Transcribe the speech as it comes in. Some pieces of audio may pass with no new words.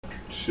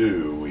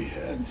2, we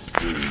had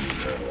seen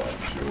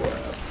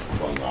Joab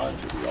clung on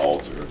to the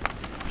altar.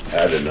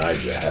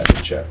 Adonijah had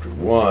in chapter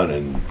 1,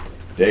 and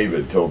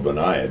David told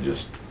Benaiah,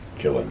 just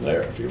kill him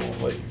there if he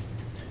won't leave.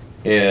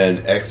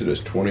 In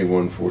Exodus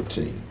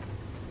 21:14,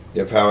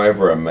 if,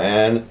 however, a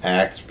man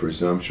acts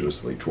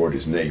presumptuously toward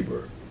his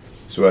neighbor,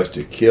 so as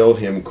to kill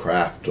him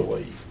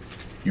craftily,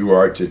 you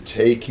are to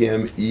take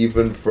him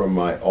even from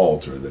my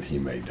altar that he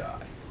may die.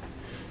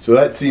 So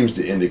that seems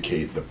to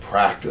indicate the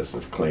practice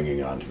of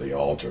clinging onto the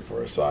altar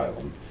for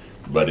asylum.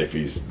 But if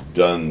he's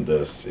done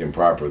this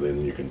improperly,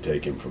 then you can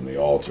take him from the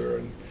altar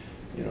and,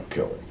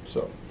 kill him.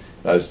 So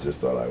I just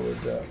thought I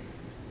would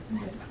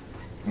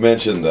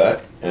mention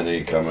that.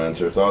 Any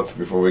comments or thoughts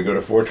before we go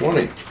to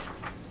 420?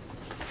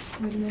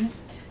 Wait a minute.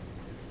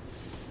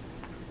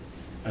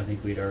 I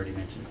think we'd already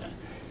mentioned that.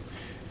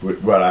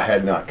 But I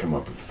had not come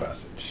up with the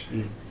passage.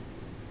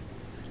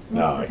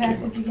 No, I What's the came up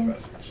passage with the again?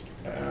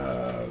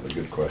 passage. The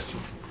good question.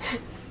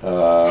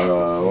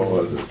 What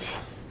was it?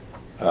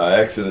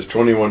 Exodus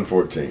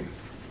 21:14.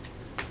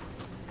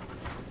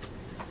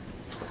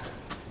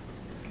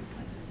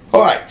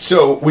 All right,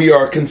 so we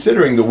are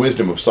considering the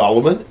wisdom of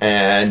Solomon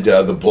and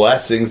the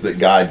blessings that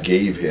God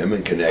gave him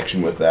in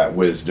connection with that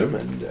wisdom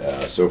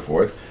and so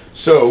forth.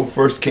 So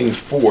 1 Kings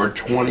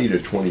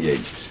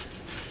 4:20-28.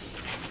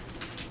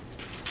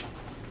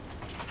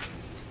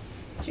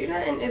 Judah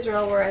and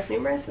Israel were as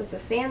numerous as the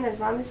sand that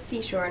is on the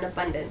seashore in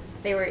abundance.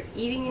 They were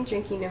eating and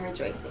drinking and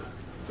rejoicing.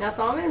 Now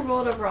Solomon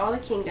ruled over all the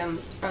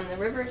kingdoms, from the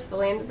river to the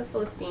land of the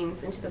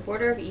Philistines and to the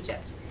border of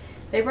Egypt.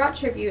 They brought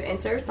tribute and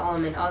served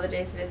Solomon all the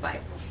days of his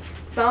life.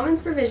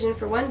 Solomon's provision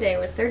for one day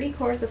was 30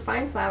 cores of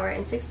fine flour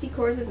and 60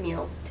 cores of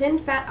meal, 10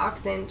 fat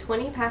oxen,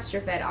 20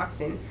 pasture-fed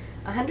oxen,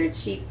 100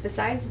 sheep,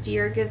 besides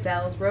deer,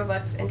 gazelles,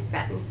 roebucks, and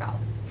fattened fowl.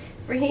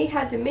 For he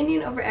had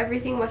dominion over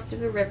everything west of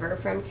the river,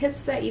 from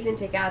Tiphsah even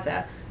to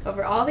Gaza,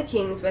 over all the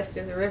kings west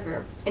of the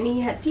river, and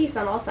he had peace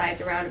on all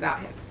sides around about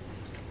him.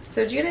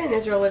 So Judah and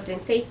Israel lived in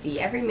safety,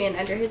 every man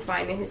under his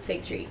vine and his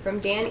fig tree, from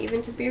Dan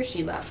even to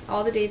Beersheba,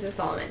 all the days of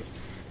Solomon.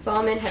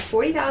 Solomon had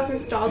 40,000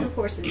 stalls of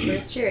horses for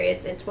his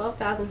chariots and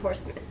 12,000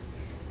 horsemen.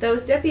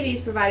 Those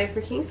deputies provided for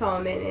King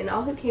Solomon and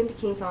all who came to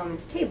King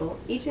Solomon's table,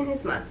 each in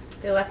his month.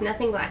 They left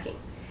nothing lacking.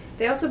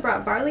 They also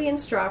brought barley and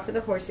straw for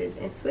the horses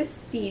and swift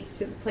steeds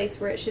to the place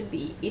where it should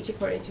be, each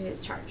according to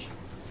his charge.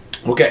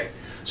 Okay,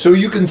 so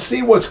you can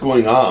see what's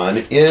going on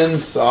in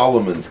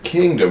Solomon's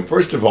kingdom.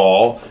 First of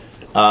all,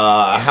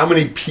 how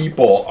many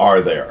people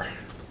are there?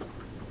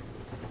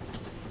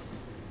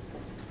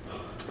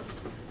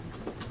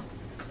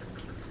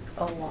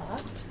 A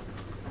lot.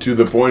 To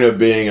the point of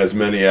being as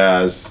many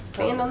as...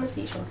 Sand on the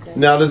seashore.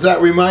 Now, does that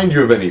remind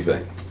you of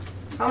anything?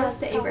 Promise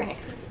to Abraham.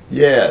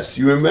 Yes,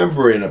 you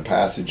remember in a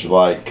passage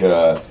like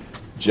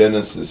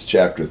Genesis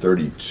chapter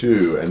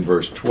 32 and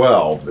verse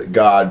 12 that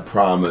God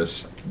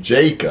promised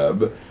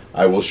Jacob,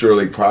 I will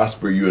surely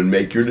prosper you and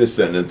make your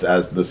descendants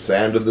as the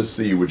sand of the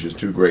sea, which is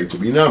too great to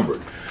be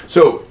numbered.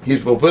 So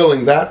he's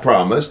fulfilling that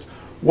promise.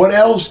 What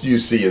else do you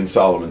see in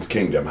Solomon's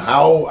kingdom?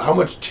 How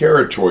much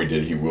territory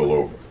did he rule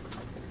over?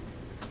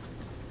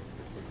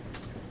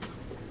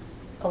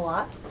 A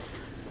lot.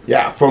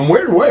 Yeah, from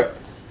where to where?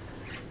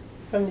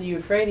 From the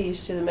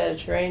Euphrates to the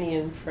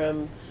Mediterranean,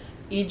 from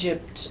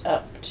Egypt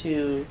up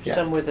to Yeah.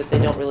 somewhere that they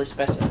don't really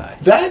specify.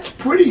 That's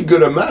pretty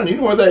good amount. You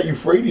know where that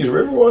Euphrates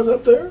River was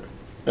up there?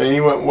 And he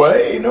went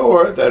way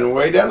north and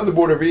way down to the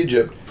border of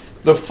Egypt.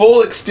 The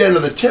full extent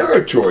of the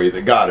territory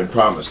that God had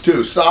promised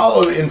too.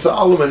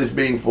 Solomon is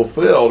being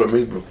fulfilled, and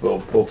we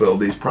fulfilled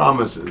these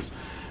promises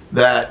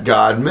that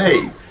God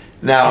made.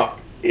 Now,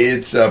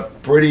 it's a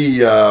pretty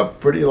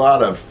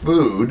lot of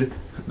food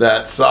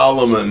that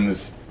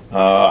Solomon's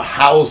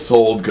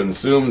household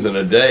consumes in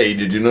a day.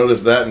 Did you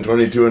notice that in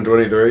 22 and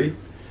 23?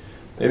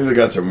 Maybe they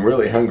got some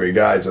really hungry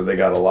guys, so they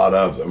got a lot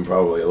of them,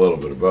 probably a little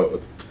bit of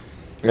both.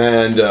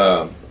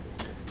 And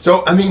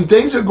so, I mean,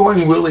 things are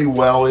going really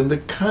well in the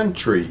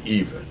country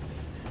even.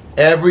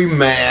 Every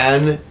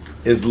man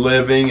is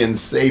living in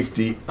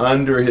safety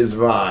under his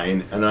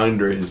vine and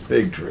under his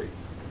fig tree.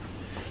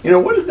 You know,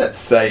 what is that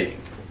saying?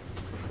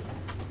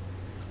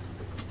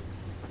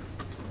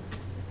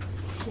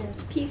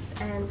 There's peace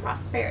and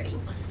prosperity.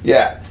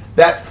 Yeah,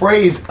 that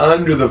phrase,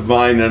 under the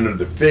vine, under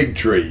the fig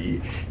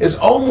tree, is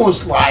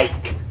almost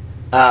like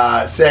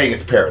saying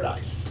it's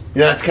paradise.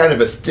 You know, that's kind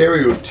of a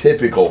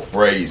stereotypical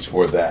phrase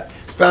for that.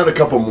 It's found a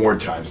couple more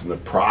times in the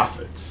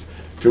prophets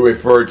to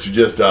refer to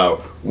just a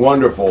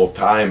wonderful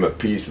time of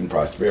peace and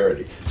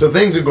prosperity. So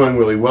things are going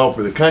really well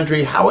for the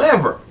country.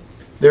 However,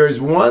 there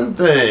is one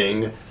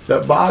thing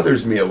that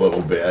bothers me a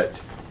little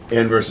bit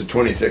in verses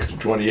 26 to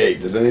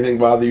 28. Does anything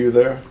bother you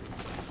there?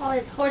 Well,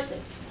 it's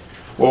horses.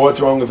 Well, what's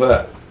wrong with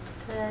that?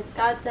 Because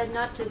God said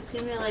not to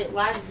accumulate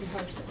wives and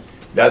horses.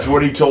 That's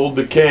what he told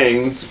the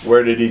kings.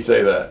 Where did he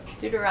say that?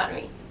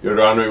 Deuteronomy.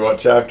 Deuteronomy what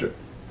chapter?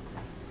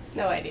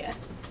 No idea.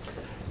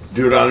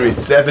 Deuteronomy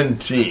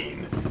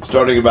 17,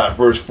 starting about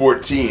verse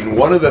 14.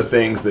 One of the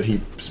things that he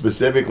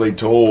specifically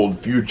told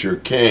future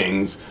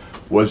kings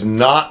was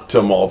not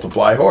to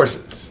multiply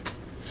horses.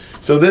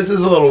 So this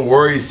is a little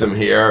worrisome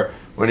here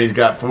when he's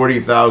got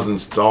 40,000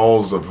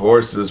 stalls of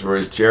horses for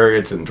his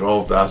chariots and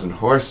 12,000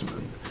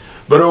 horsemen.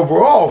 But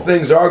overall,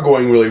 things are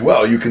going really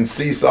well. You can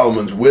see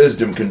Solomon's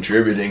wisdom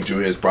contributing to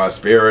his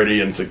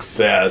prosperity and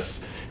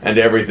success and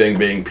everything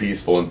being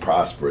peaceful and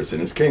prosperous in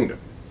his kingdom.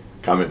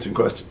 Comments and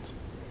questions?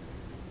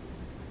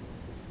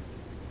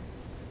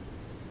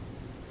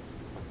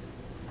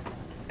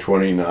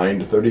 (29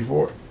 to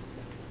 34).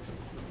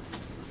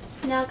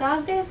 Now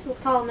God gave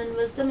Solomon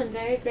wisdom and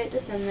very great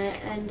discernment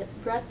and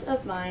breadth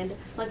of mind,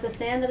 like the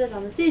sand that is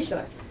on the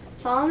seashore.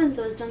 Solomon's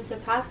wisdom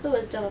surpassed the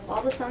wisdom of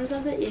all the sons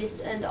of the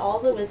east and all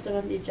the wisdom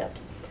of Egypt.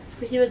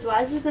 For he was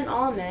wiser than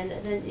all men,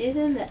 than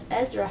Ethan the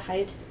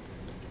Ezrahite,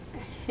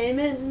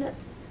 Haman,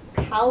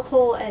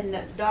 Calcol, and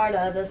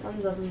Darda, the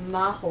sons of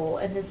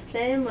Mahol, and his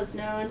fame was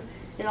known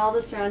in all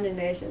the surrounding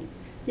nations.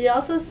 He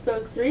also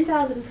spoke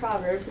 3,000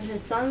 proverbs, and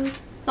his songs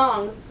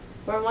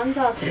were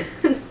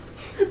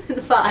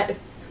 1,005.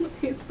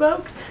 He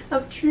spoke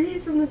of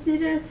trees from the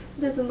cedar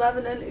that is in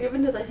Lebanon,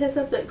 even to the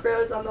hyssop that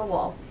grows on the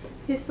wall.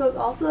 He spoke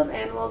also of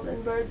animals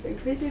and birds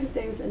and creeping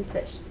things and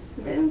fish.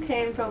 Men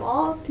came from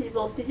all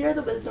peoples to hear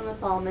the wisdom of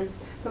Solomon,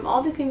 from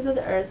all the kings of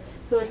the earth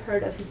who had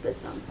heard of his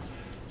wisdom.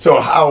 So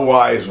how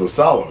wise was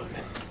Solomon?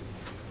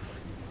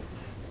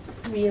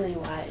 Really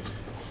wise.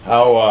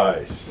 How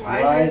wise?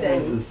 Wise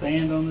as the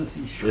sand on the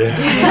seashore.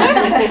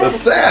 Yeah. The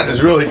sand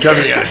is really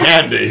coming in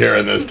handy here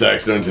in this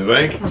text, don't you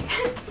think?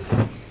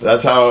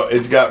 That's how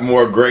it's got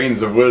more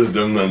grains of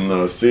wisdom than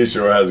the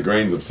seashore has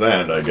grains of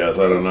sand, I guess.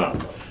 I don't know.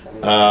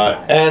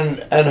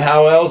 And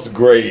how else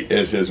great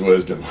is his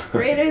wisdom?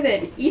 Greater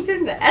than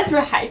Ethan the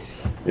Ezrahite.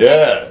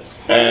 Yes.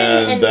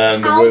 And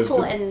then the Calcol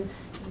wisdom. and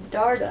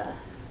Darda.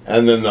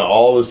 And then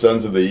all the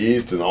sons of the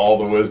east and all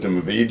the wisdom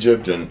of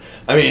Egypt. And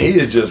I mean, he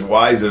is just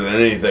wiser than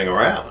anything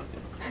around.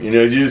 You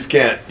know, you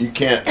can't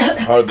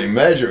hardly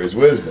measure his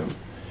wisdom.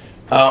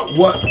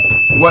 What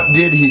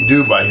did he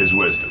do by his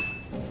wisdom?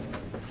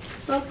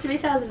 Spoke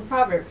 3,000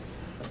 proverbs.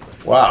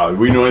 Wow, do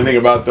we know anything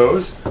about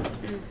those?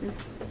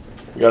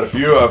 We got a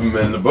few of them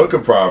in the book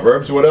of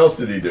Proverbs. What else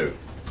did he do?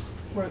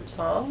 Wrote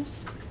Psalms.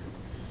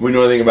 We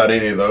know anything about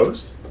any of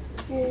those?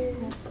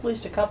 At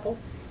least a couple.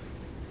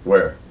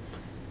 Where?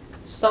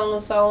 Song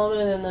of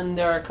Solomon, and then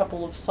there are a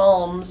couple of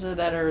Psalms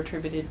that are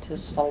attributed to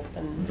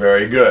Solomon.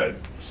 Very good.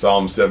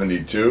 Psalm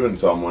 72 and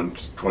Psalm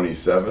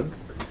 127,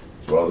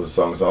 as well as the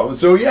Song of Solomon.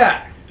 So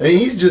yeah, I mean,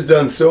 he's just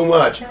done so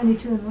much.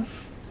 72 and what?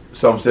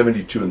 Psalm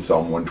 72 and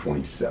Psalm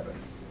 127.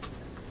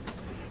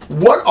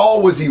 What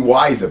all was he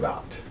wise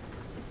about?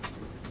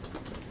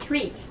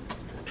 Trees.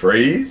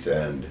 Trees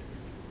and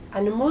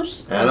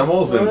Animals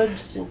and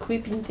birds and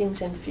creeping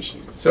things and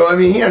fishes. so I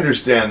mean he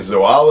understands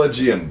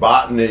zoology and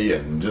botany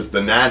and just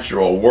the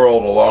natural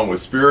world along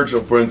with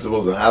spiritual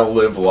principles and how to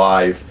live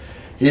life.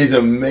 He's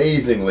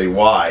amazingly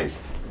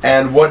wise.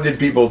 And what did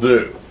people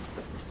do?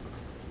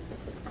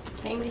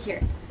 Came to hear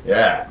it.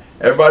 Yeah,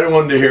 everybody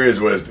wanted to hear his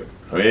wisdom.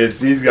 I mean,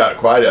 he's got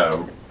quite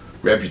a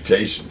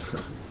reputation.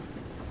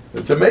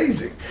 It's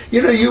amazing.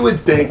 You know, you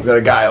would think that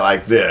a guy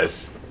like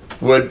this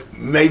would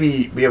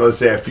maybe be able to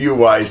say a few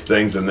wise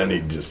things and then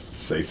he'd just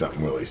say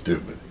something really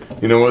stupid.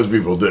 You know, most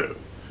people do.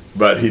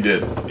 But he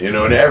didn't. You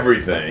know, in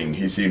everything,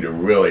 he seemed to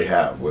really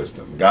have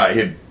wisdom. God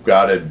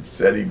had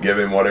said he'd give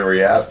him whatever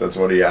he asked. That's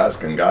what he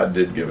asked, and God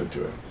did give it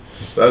to him.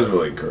 So that was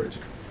really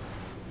encouraging.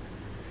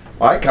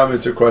 All right,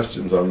 comments or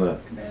questions on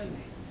that?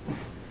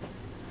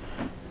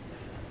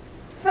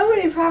 How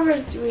many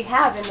proverbs do we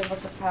have in the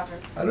book of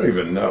Proverbs? I don't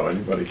even know.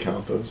 Anybody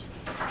count those?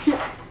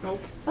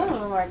 Nope. Some of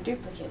them are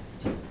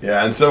duplicates too.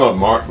 Yeah, and some of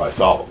them aren't by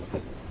Solomon.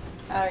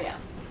 Oh yeah.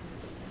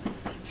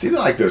 Seems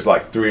like there's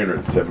like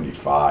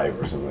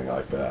 375 or something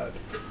like that,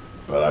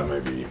 but I may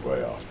be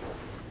way off.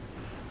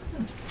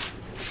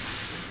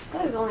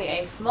 That is only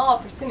a small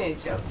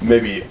percentage of.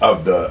 Maybe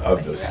of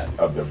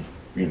the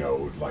you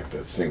know, like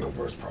the single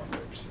verse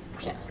proverbs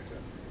or something like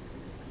that.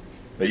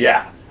 But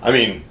yeah, I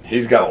mean,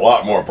 he's got a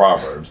lot more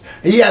proverbs.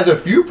 He has a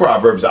few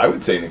proverbs, I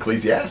would say, in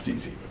Ecclesiastes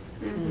even.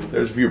 Mm-hmm.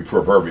 There's a few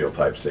proverbial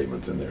type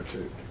statements in there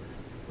too.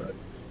 But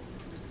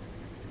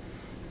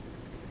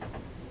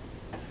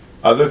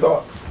other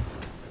thoughts?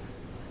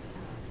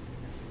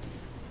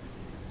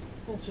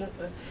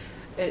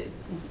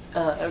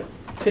 I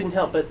couldn't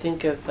help but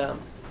think of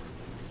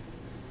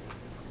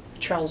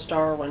Charles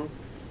Darwin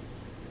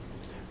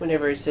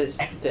whenever he says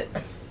that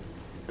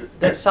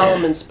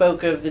Solomon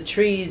spoke of the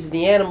trees and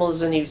the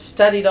animals and he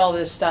studied all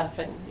this stuff,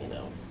 and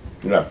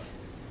Yeah.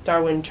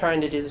 Darwin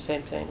trying to do the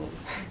same thing.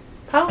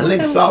 I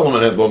think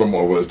Solomon has a little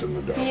more wisdom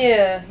than Darwin.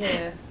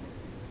 Yeah.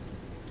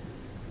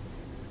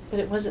 But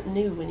it wasn't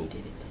new when he did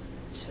it.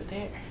 So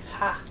there.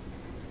 Ha.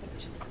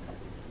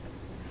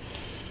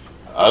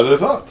 Other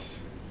thoughts?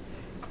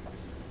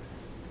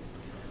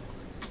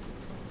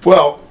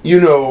 Well,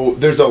 you know,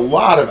 there's a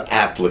lot of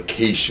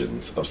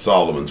applications of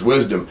Solomon's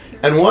wisdom,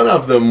 and one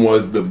of them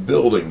was the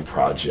building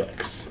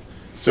projects.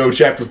 So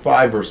chapter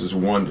 5, verses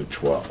 1 to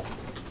 12.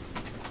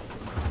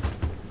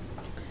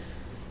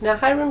 Now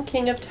Hiram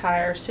king of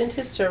Tyre sent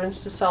his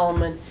servants to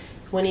Solomon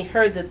when he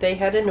heard that they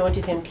had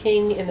anointed him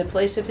king in the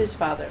place of his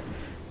father.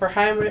 for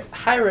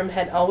Hiram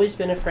had always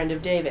been a friend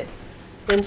of David.